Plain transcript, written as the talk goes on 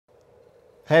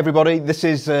Hey everybody, this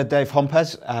is Dave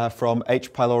Hompes from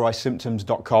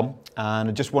H-Pylori and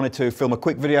I just wanted to film a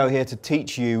quick video here to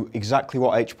teach you exactly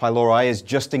what H-Pylori is,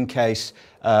 just in case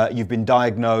you've been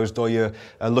diagnosed or you're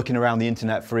looking around the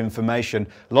internet for information.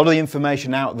 A lot of the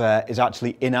information out there is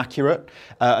actually inaccurate,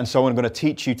 and so what I'm going to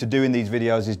teach you to do in these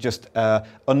videos is just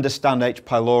understand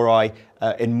H-Pylori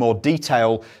in more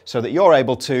detail so that you're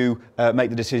able to make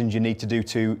the decisions you need to do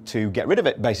to get rid of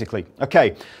it, basically.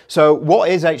 Okay, so what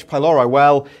is H-Pylori?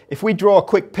 Well, if we draw a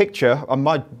quick picture, and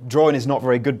my drawing is not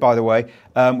very good by the way,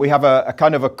 we have a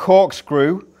kind of a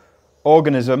corkscrew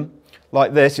organism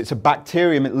like this. It's a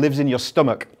bacterium, it lives in your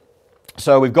stomach.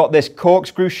 So we've got this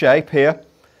corkscrew shape here,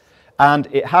 and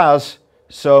it has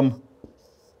some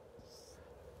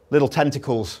little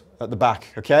tentacles at the back,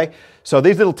 okay? So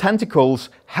these little tentacles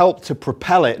help to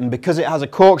propel it, and because it has a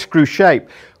corkscrew shape,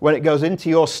 when it goes into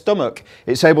your stomach,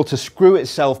 it's able to screw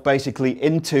itself basically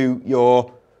into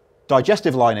your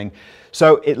digestive lining.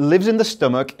 So it lives in the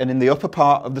stomach and in the upper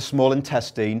part of the small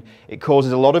intestine. It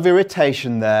causes a lot of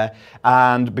irritation there,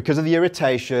 and because of the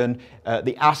irritation,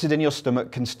 the acid in your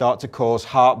stomach can start to cause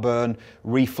heartburn,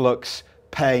 reflux,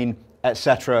 pain,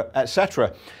 etc.,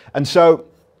 etc. And so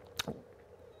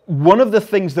one of the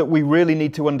things that we really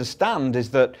need to understand is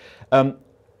that a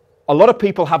lot of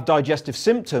people have digestive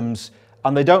symptoms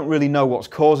and they don't really know what's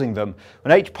causing them.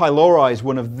 And H. pylori is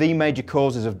one of the major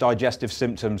causes of digestive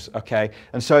symptoms, okay?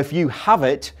 And so if you have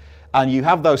it and you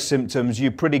have those symptoms,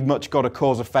 you've pretty much got a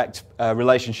cause-effect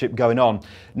relationship going on.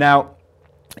 Now,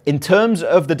 in terms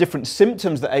of the different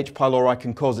symptoms that H. pylori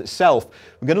can cause itself,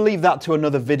 we're going to leave that to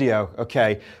another video,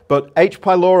 okay? But H.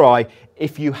 pylori,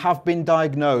 if you have been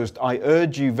diagnosed, I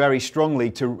urge you very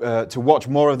strongly to watch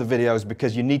more of the videos,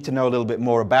 because you need to know a little bit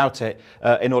more about it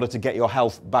in order to get your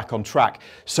health back on track.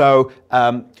 So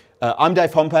I'm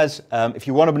Dave Hompes. If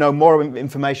you want to know more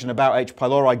information about H.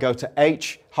 pylori, go to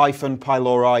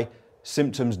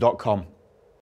h-pylorisymptoms.com.